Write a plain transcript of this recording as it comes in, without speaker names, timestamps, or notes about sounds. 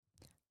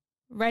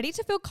Ready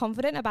to feel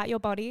confident about your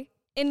body,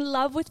 in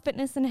love with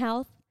fitness and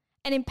health,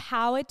 and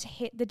empowered to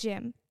hit the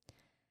gym?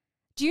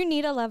 Do you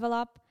need a level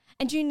up?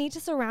 And do you need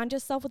to surround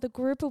yourself with a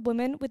group of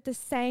women with the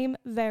same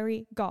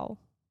very goal?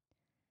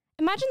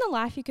 Imagine the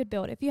life you could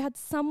build if you had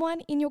someone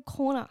in your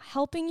corner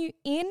helping you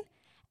in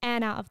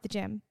and out of the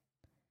gym.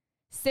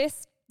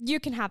 Sis,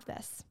 you can have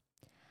this.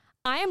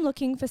 I am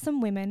looking for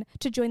some women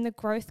to join the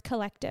Growth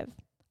Collective,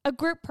 a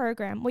group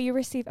program where you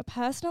receive a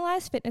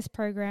personalized fitness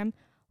program,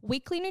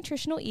 weekly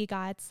nutritional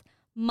e-guides,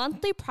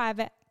 monthly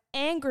private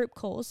and group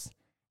calls,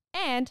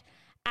 and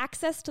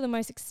access to the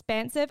most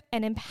expansive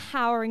and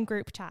empowering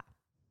group chat.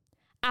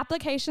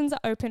 Applications are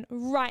open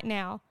right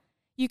now.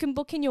 You can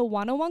book in your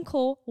one-on-one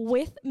call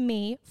with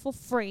me for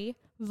free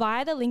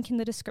via the link in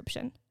the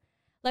description.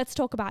 Let's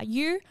talk about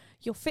you,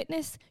 your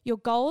fitness, your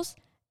goals,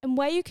 and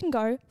where you can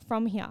go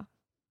from here.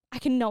 I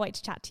cannot wait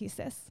to chat to you,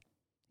 sis.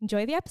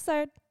 Enjoy the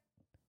episode.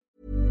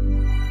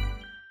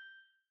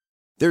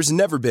 There's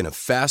never been a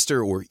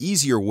faster or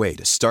easier way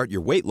to start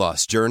your weight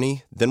loss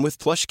journey than with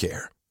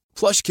PlushCare.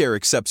 PlushCare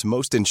accepts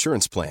most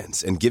insurance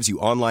plans and gives you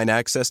online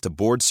access to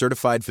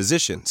board-certified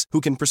physicians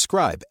who can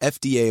prescribe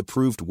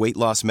FDA-approved weight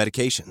loss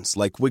medications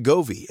like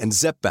Wegovy and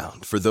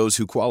Zepbound for those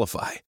who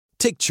qualify.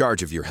 Take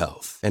charge of your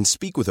health and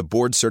speak with a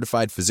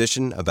board-certified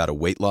physician about a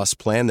weight loss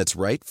plan that's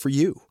right for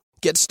you.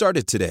 Get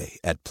started today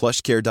at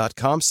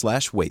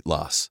plushcare.com/weight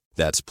loss.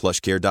 That's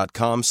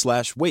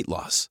plushcare.com/weight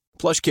loss.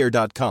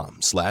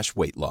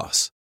 plushcare.com/weight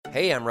loss.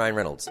 Hey, I'm Ryan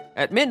Reynolds.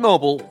 At Mint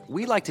Mobile,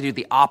 we like to do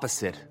the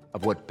opposite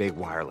of what Big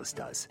Wireless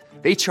does.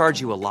 They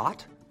charge you a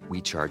lot, we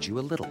charge you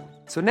a little.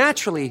 So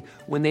naturally,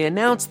 when they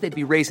announced they'd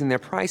be raising their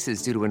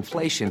prices due to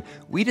inflation,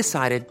 we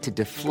decided to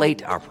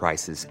deflate our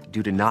prices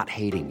due to not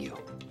hating you.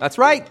 That's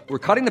right. We're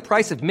cutting the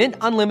price of Mint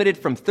Unlimited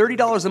from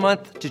 $30 a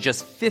month to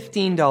just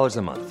 $15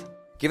 a month.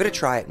 Give it a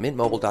try at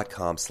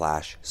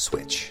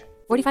mintmobile.com/switch.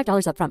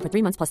 $45 up front for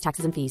 3 months plus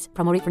taxes and fees.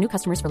 Promo rate for new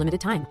customers for limited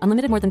time.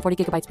 Unlimited more than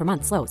 40 gigabytes per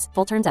month. Slows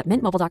full terms at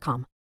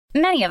mintmobile.com.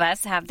 Many of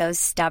us have those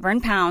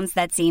stubborn pounds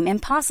that seem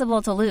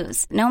impossible to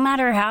lose, no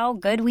matter how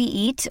good we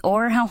eat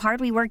or how hard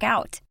we work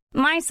out.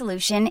 My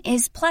solution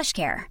is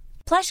PlushCare.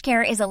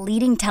 PlushCare is a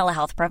leading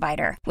telehealth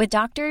provider with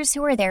doctors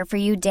who are there for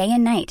you day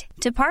and night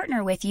to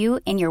partner with you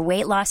in your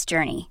weight loss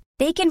journey.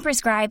 They can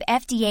prescribe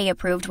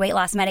FDA-approved weight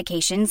loss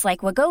medications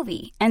like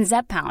Wegovy and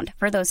Zepbound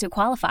for those who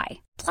qualify.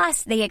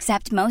 Plus, they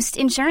accept most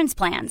insurance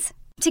plans.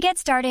 To get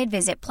started,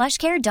 visit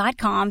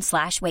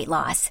plushcare.com/weight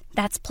loss.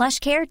 That's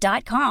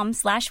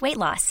plushcare.com/weight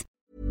loss.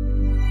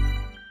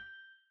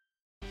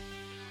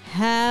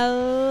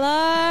 Hello,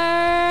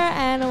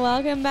 and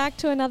welcome back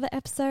to another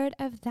episode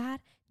of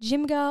That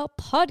Gym Girl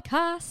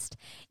podcast.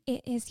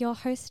 It is your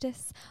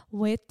hostess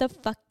with the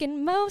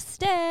fucking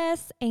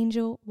mostest,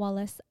 Angel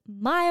Wallace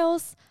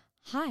Miles.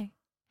 Hi,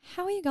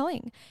 how are you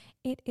going?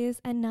 It is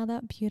another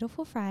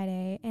beautiful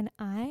Friday, and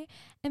I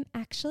am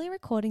actually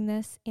recording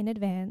this in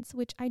advance,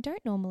 which I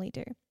don't normally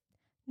do.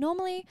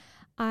 Normally,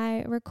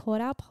 I record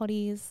our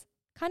potties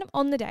kind of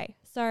on the day,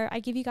 so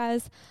I give you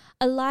guys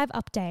a live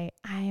update.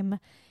 I'm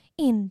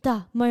in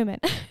the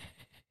moment.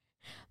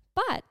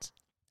 But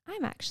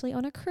I'm actually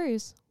on a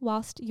cruise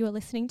whilst you are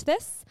listening to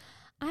this.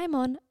 I'm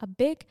on a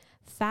big,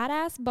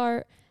 fat-ass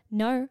boat.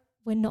 No,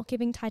 we're not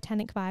giving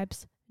Titanic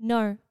vibes.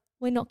 No,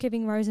 we're not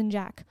giving Rose and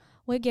Jack.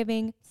 We're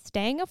giving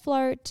staying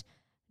afloat,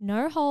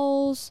 no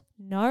holes,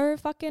 no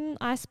fucking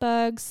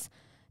icebergs.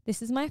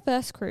 This is my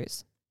first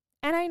cruise.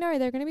 And I know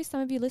there are going to be some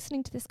of you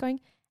listening to this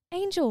going,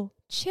 Angel,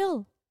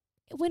 chill.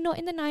 We're not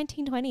in the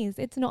 1920s.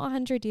 It's not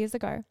 100 years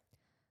ago.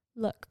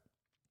 Look,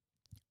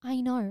 I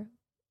know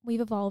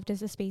we've evolved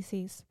as a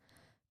species,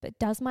 but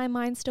does my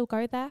mind still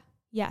go there?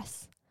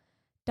 Yes.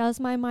 Does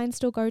my mind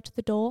still go to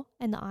the door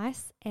and the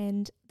ice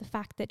and the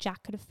fact that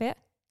Jack could have fit?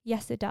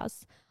 Yes, it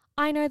does.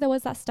 I know there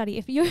was that study.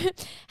 If you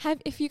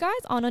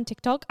guys aren't on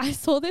TikTok, I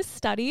saw this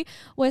study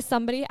where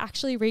somebody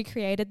actually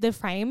recreated the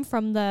frame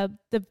from the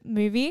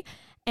movie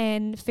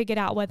and figured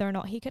out whether or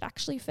not he could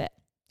actually fit.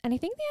 And I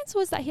think the answer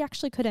was that he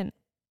actually couldn't.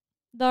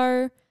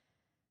 Though,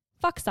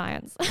 fuck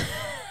science.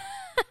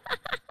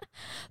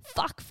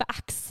 Fuck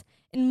facts.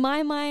 In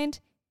my mind,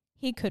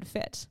 he could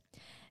fit.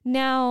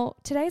 Now,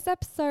 today's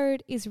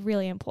episode is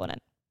really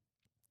important.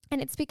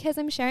 And it's because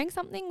I'm sharing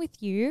something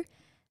with you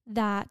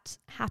that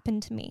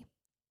happened to me.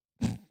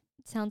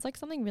 It sounds like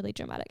something really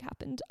dramatic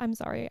happened. I'm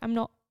sorry.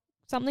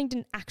 Something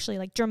didn't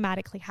actually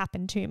dramatically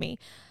happen to me.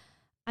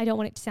 I don't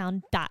want it to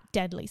sound that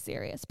deadly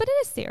serious, but it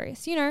is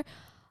serious. You know,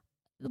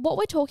 what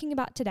we're talking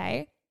about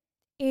today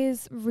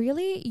is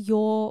really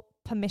your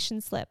permission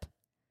slip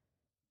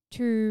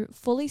to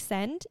fully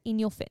send in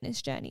your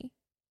fitness journey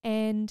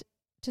and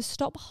to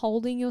stop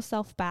holding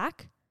yourself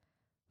back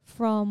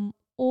from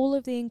all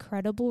of the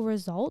incredible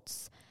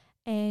results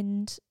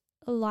and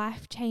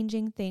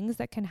life-changing things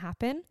that can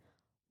happen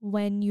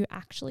when you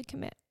actually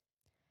commit.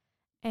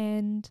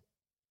 And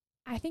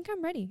I think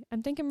I'm ready. I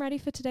think I'm ready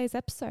for today's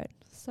episode.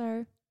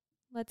 So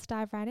let's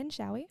dive right in,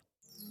 shall we?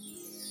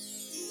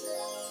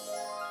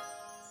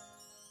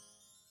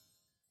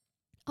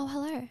 Oh,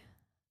 hello.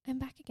 I'm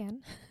back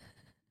again.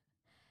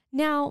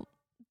 Now,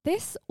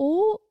 this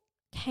all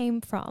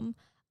came from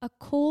a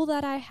call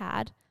that I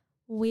had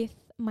with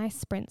my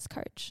sprints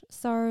coach.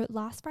 So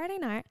last Friday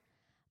night,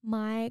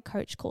 my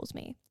coach calls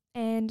me,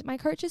 and my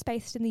coach is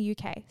based in the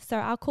UK. So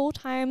our call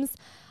times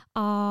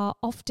are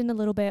often a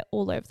little bit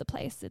all over the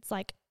place. It's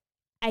like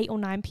 8 or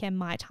 9 p.m.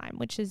 my time,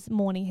 which is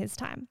morning his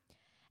time.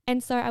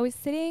 And so I was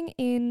sitting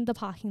in the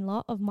parking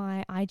lot of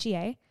my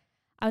IGA.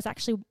 I was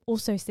actually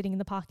also sitting in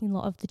the parking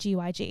lot of the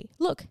GYG.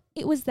 Look,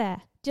 it was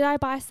there. Did I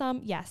buy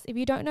some? Yes. If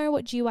you don't know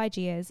what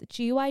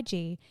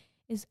GYG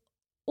is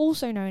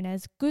also known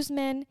as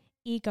Guzman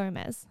y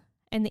Gomez.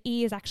 And the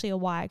E is actually a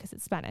Y because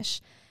it's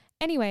Spanish.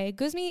 Anyway,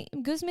 Guzman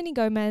y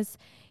Gomez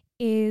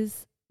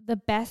is the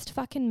best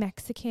fucking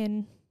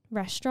Mexican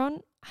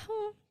restaurant. I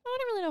don't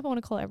really know if I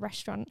want to call it a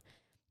restaurant.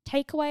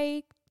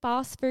 Takeaway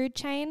fast food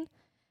chain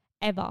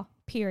ever,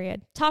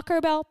 period. Taco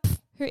Bell,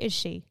 who is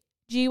she?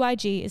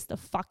 GYG is the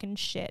fucking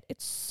shit.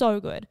 It's so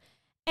good.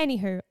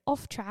 Anywho,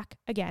 off track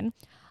again.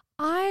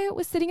 I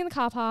was sitting in the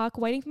car park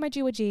waiting for my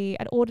GYG.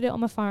 I'd ordered it on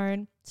my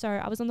phone. So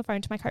I was on the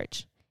phone to my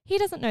coach. He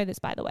doesn't know this,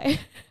 by the way.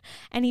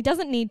 And he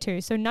doesn't need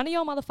to. So none of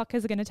your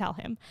motherfuckers are going to tell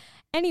him.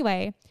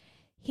 Anyway,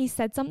 he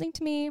said something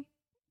to me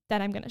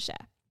that I'm going to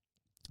share.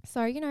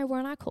 So, we're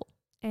on our call.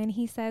 And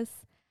he says,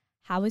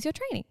 how was your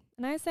training?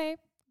 And I say,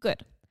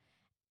 good.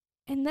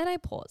 And then I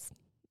pause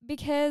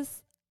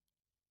because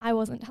I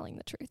wasn't telling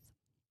the truth.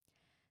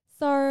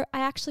 So I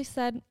actually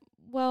said,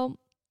 well,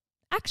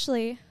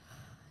 actually,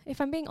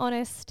 if I'm being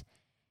honest,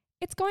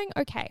 it's going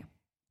okay.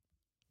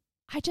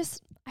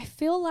 I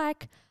feel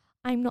like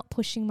I'm not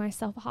pushing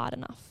myself hard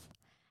enough.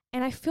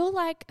 And I feel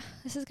like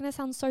this is going to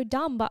sound so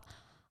dumb, but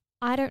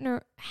I don't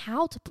know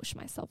how to push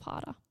myself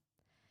harder.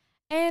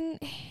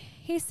 And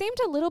he seemed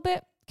a little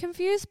bit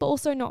confused, but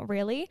also not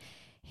really.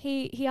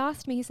 He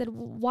asked me, he said,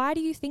 why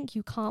do you think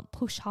you can't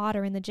push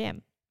harder in the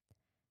gym?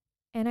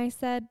 And I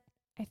said,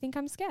 I think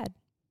I'm scared.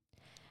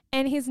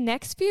 And his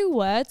next few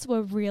words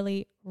were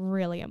really,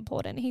 really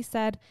important. He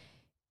said,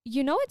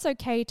 it's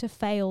okay to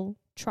fail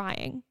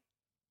trying.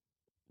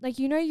 Like,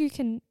 you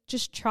can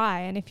just try,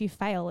 and if you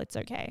fail, it's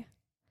okay.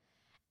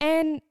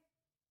 And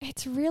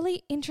it's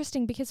really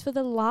interesting because for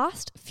the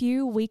last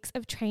few weeks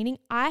of training,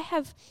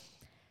 I've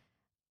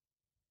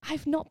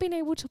not been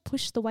able to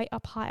push the weight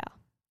up higher.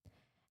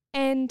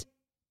 And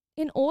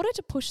in order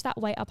to push that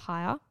weight up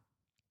higher,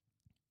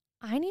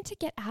 I need to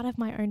get out of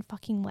my own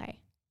fucking way.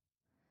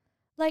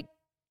 Like,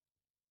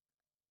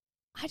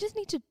 I just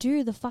need to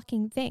do the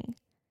fucking thing.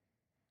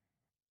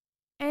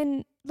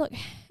 And look,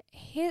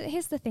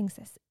 here's the thing,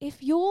 sis.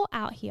 If you're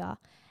out here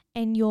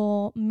and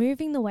you're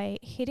moving the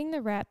weight, hitting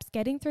the reps,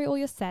 getting through all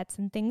your sets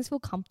and things feel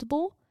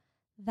comfortable,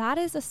 that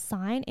is a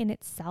sign in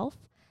itself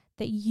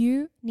that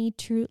you need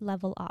to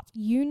level up.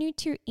 You need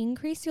to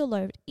increase your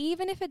load,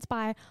 even if it's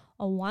by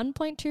a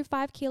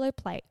 1.25 kilo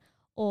plate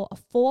or a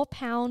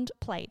 4-pound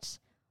plate.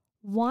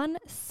 One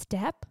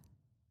step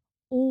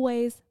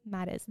always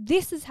matters.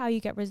 This is how you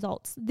get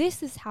results.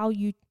 This is how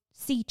you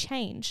see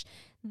change.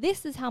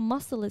 This is how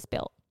muscle is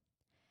built.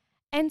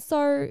 And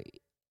so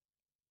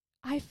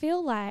I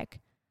feel like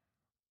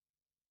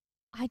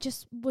I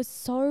just was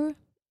so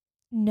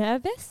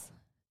nervous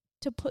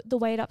to put the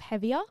weight up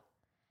heavier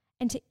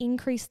and to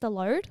increase the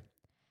load.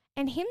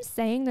 And him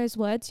saying those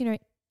words,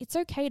 it's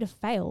okay to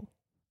fail.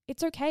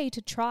 It's okay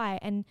to try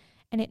and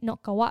it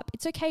not go up.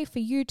 It's okay for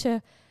you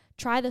to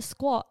try the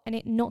squat and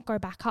it not go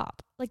back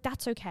up. Like,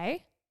 that's okay.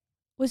 It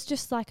was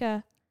just like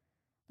a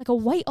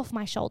weight off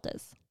my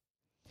shoulders.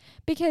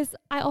 Because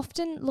I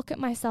often look at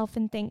myself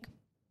and think,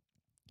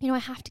 I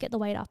have to get the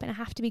weight up and I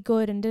have to be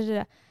good and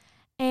da-da-da.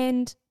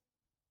 And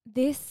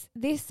this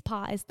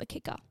part is the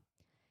kicker.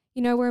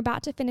 We're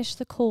about to finish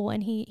the call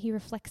and he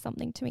reflects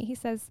something to me. He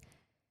says,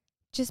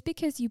 just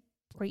because you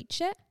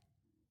preach it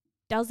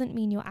doesn't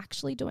mean you're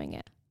actually doing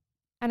it.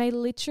 And I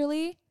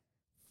literally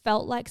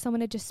felt like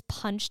someone had just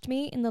punched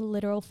me in the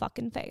literal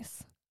fucking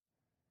face.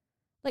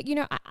 Like,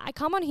 I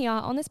come on here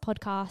on this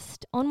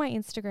podcast, on my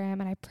Instagram,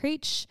 and I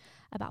preach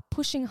about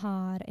pushing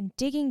hard and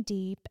digging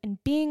deep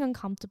and being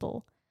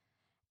uncomfortable.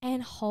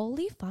 And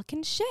holy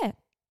fucking shit,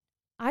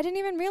 I didn't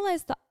even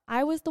realize that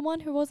I was the one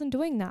who wasn't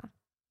doing that.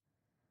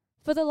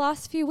 For the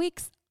last few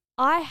weeks,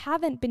 I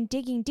haven't been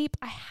digging deep.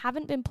 I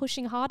haven't been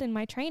pushing hard in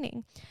my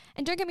training.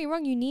 And don't get me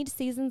wrong, you need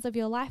seasons of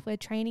your life where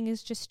training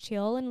is just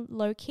chill and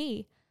low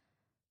key.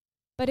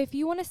 But if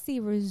you want to see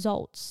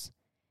results,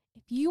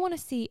 if you want to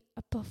see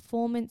a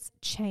performance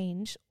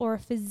change or a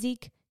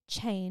physique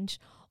change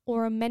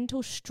or a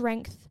mental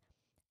strength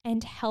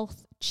and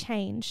health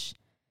change,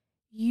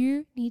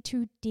 you need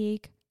to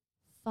dig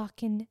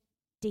fucking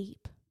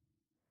deep.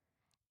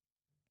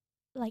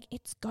 Like,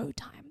 it's go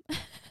time.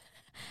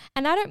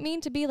 And I don't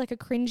mean to be like a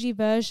cringy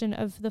version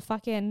of the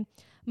fucking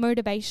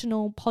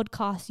motivational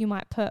podcast you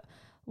might put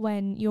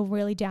when you're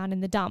really down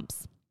in the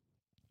dumps.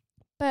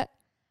 But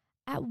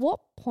at what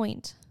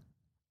point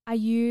are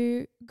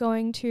you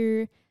going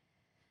to,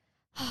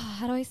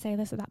 how do I say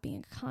this without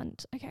being a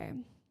cunt? Okay.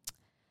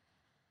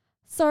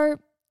 So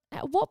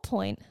at what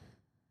point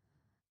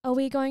are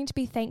we going to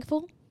be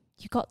thankful?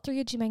 you got through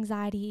your gym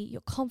anxiety,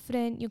 you're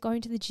confident, you're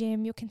going to the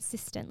gym, you're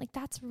consistent. Like,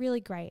 that's really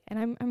great.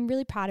 And I'm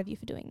really proud of you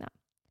for doing that.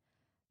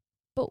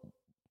 But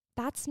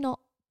that's not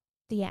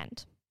the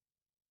end.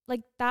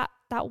 Like, that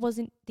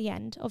wasn't the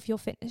end of your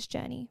fitness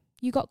journey.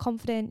 You got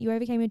confident, you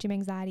overcame your gym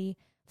anxiety,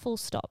 full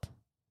stop.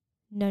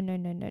 No.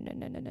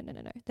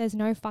 There's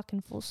no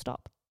fucking full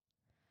stop.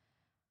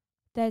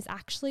 There's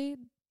actually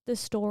the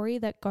story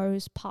that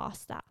goes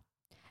past that.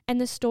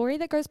 And the story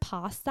that goes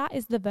past that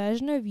is the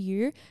version of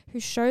you who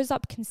shows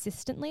up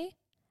consistently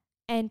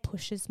and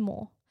pushes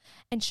more,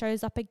 and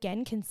shows up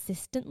again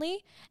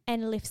consistently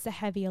and lifts a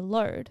heavier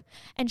load,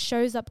 and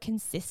shows up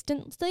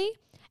consistently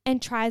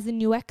and tries a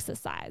new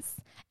exercise.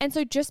 And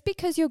so just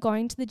because you're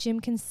going to the gym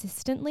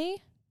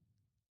consistently,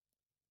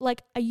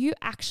 like, are you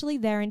actually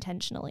there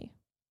intentionally?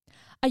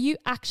 Are you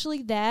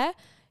actually there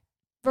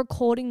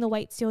recording the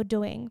weights you're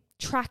doing,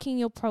 tracking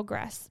your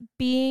progress,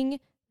 being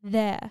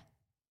there?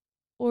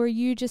 Or are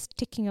you just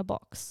ticking a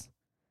box?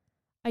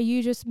 Are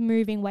you just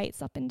moving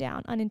weights up and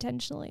down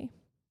unintentionally?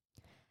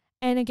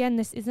 And again,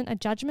 this isn't a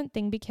judgment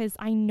thing, because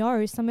I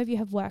know some of you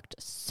have worked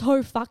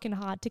so fucking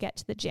hard to get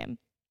to the gym.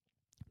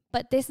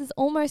 But this is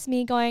almost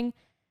me going,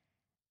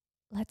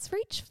 let's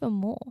reach for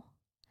more.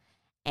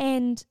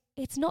 And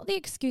it's not the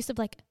excuse of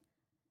like,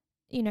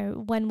 you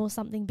know, when will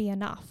something be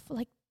enough?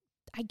 Like,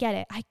 I get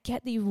it. I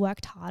get that you've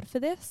worked hard for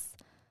this.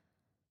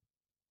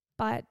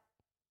 But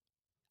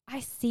I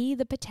see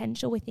the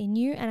potential within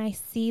you, and I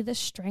see the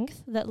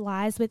strength that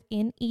lies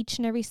within each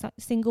and every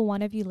single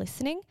one of you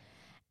listening.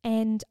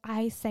 And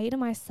I say to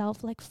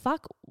myself, like,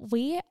 fuck,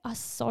 we are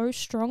so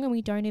strong and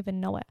we don't even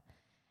know it.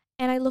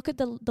 And I look at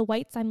the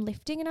weights I'm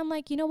lifting and I'm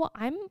like, you know what?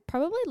 I'm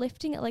probably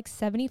lifting at like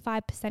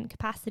 75%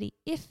 capacity,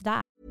 if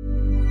that.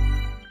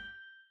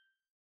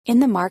 In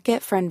the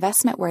market for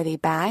investment-worthy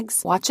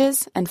bags,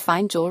 watches, and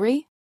fine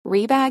jewelry,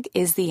 Rebag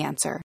is the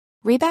answer.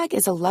 Rebag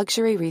is a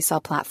luxury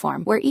resale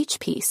platform where each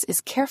piece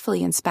is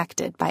carefully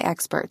inspected by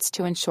experts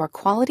to ensure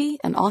quality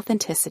and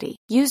authenticity.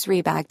 Use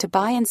Rebag to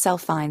buy and sell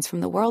finds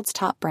from the world's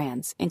top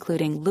brands,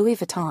 including Louis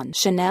Vuitton,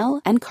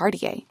 Chanel, and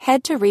Cartier.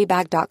 Head to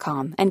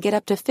Rebag.com and get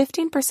up to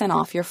 15%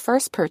 off your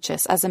first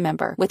purchase as a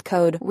member with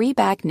code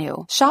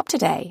REBAGNEW. Shop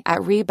today at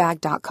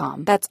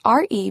Rebag.com. That's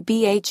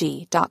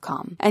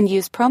REBAG.com. And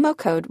use promo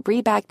code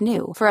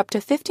REBAGNEW for up to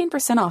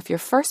 15% off your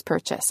first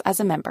purchase as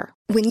a member.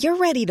 When you're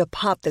ready to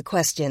pop the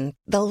question,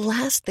 the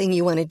last thing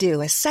you want to do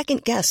is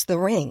second-guess the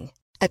ring.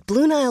 At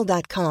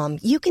BlueNile.com,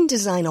 you can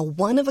design a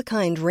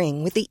one-of-a-kind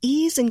ring with the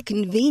ease and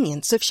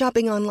convenience of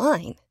shopping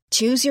online.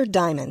 Choose your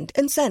diamond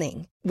and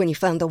setting. When you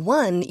find the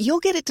one, you'll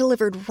get it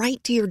delivered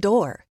right to your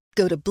door.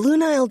 Go to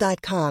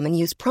BlueNile.com and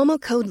use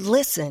promo code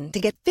LISTEN to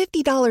get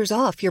 $50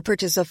 off your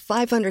purchase of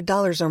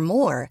 $500 or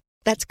more.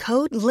 That's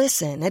code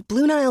LISTEN at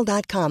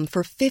BlueNile.com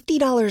for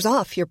 $50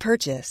 off your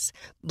purchase.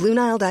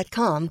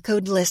 BlueNile.com,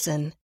 code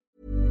LISTEN.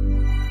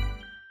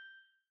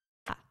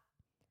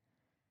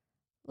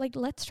 Like,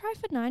 let's try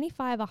for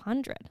 95,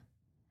 100.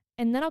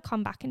 And then I'll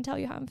come back and tell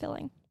you how I'm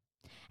feeling.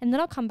 And then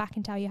I'll come back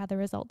and tell you how the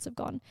results have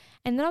gone.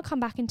 And then I'll come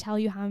back and tell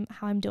you how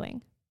I'm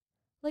doing.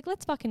 Like,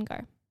 let's fucking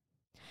go.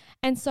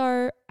 And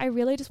so I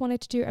really just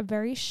wanted to do a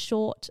very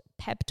short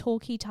pep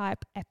talky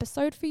type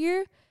episode for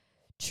you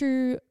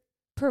to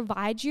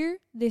provide you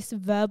this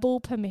verbal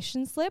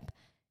permission slip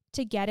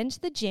to get into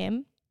the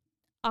gym,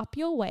 up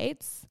your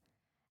weights,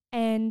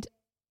 and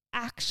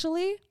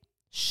actually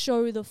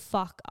show the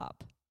fuck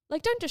up.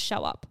 Like, don't just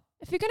show up.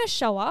 If you're going to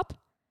show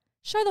up,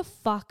 show the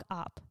fuck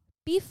up.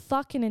 Be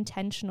fucking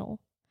intentional.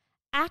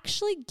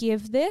 Actually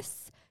give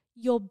this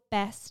your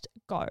best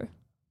go.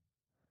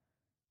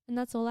 And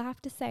that's all I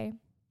have to say.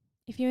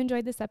 If you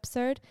enjoyed this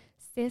episode,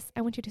 sis,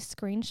 I want you to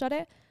screenshot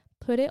it,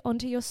 put it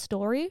onto your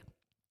story,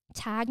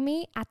 tag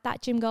me at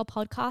That Gym Girl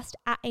Podcast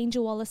at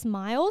Angel Wallace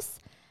Miles,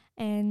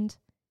 and,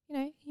 you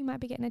know, you might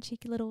be getting a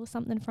cheeky little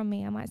something from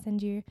me. I might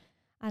send you,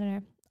 I don't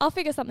know. I'll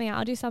figure something out.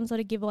 I'll do some sort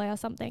of giveaway or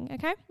something.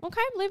 Okay?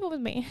 Leave it with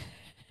me.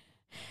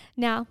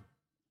 Now,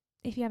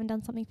 if you haven't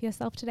done something for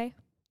yourself today,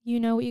 you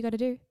know what you got to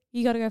do.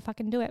 You got to go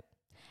fucking do it.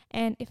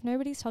 And if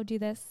nobody's told you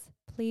this,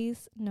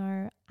 please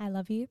know I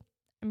love you.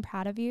 I'm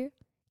proud of you.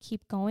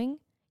 Keep going.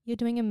 You're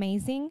doing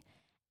amazing.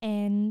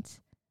 And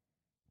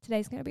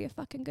today's going to be a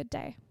fucking good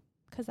day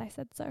because I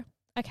said so.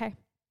 Okay.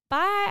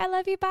 Bye. I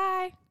love you.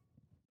 Bye.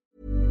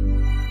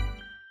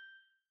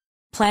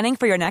 Planning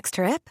for your next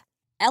trip?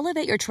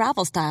 Elevate your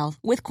travel style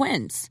with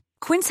Quince.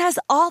 Quince has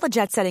all the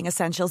jet-setting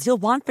essentials you'll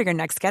want for your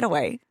next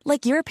getaway,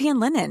 like European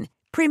linen,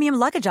 premium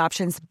luggage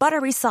options,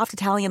 buttery soft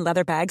Italian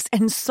leather bags,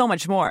 and so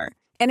much more.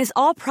 And is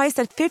all priced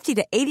at 50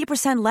 to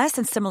 80% less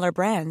than similar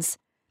brands.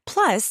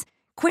 Plus,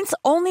 Quince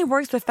only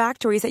works with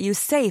factories that use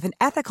safe and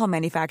ethical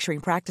manufacturing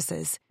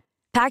practices.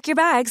 Pack your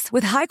bags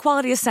with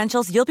high-quality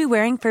essentials you'll be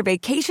wearing for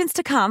vacations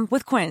to come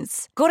with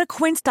Quince. Go to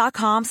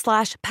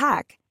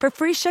quince.com/pack for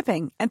free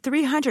shipping and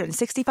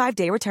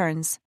 365-day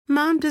returns.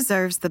 Mom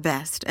deserves the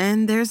best,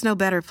 and there's no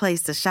better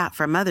place to shop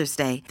for Mother's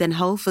Day than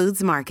Whole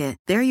Foods Market.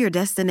 They're your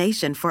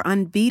destination for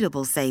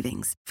unbeatable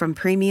savings, from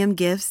premium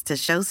gifts to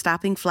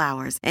show-stopping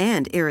flowers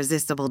and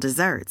irresistible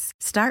desserts.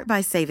 Start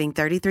by saving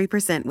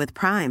 33% with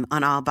Prime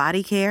on all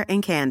body care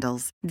and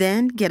candles.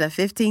 Then get a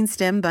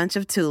 15-stem bunch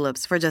of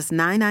tulips for just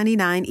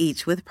 $9.99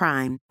 each with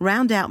Prime.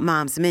 Round out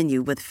Mom's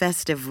menu with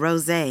festive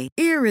rosé,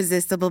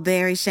 irresistible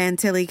berry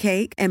chantilly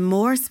cake, and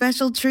more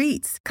special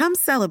treats. Come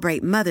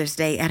celebrate Mother's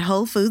Day at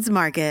Whole Foods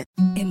Market.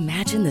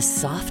 Imagine the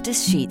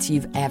softest sheets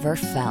you've ever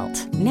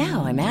felt.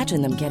 Now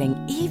imagine them getting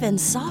even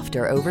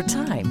softer over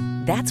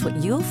time. That's what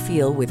you'll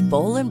feel with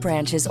Boll &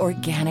 Branch's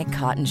organic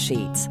cotton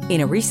sheets.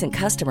 In a recent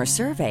customer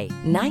survey,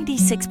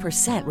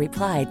 96%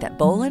 replied that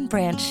Boll &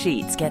 Branch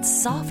sheets get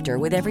softer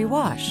with every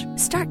wash.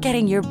 Start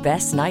getting your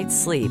best night's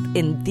sleep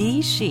in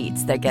these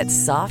sheets that get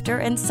softer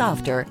and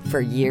softer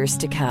for years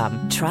to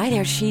come. Try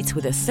their sheets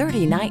with a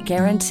 30-night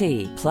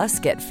guarantee. Plus,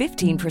 get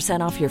 15%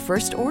 off your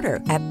first order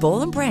at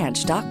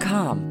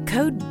bollandbranch.com.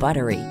 Code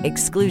BUTTERY.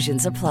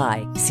 Exclusions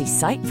apply. See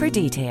site for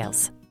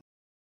details.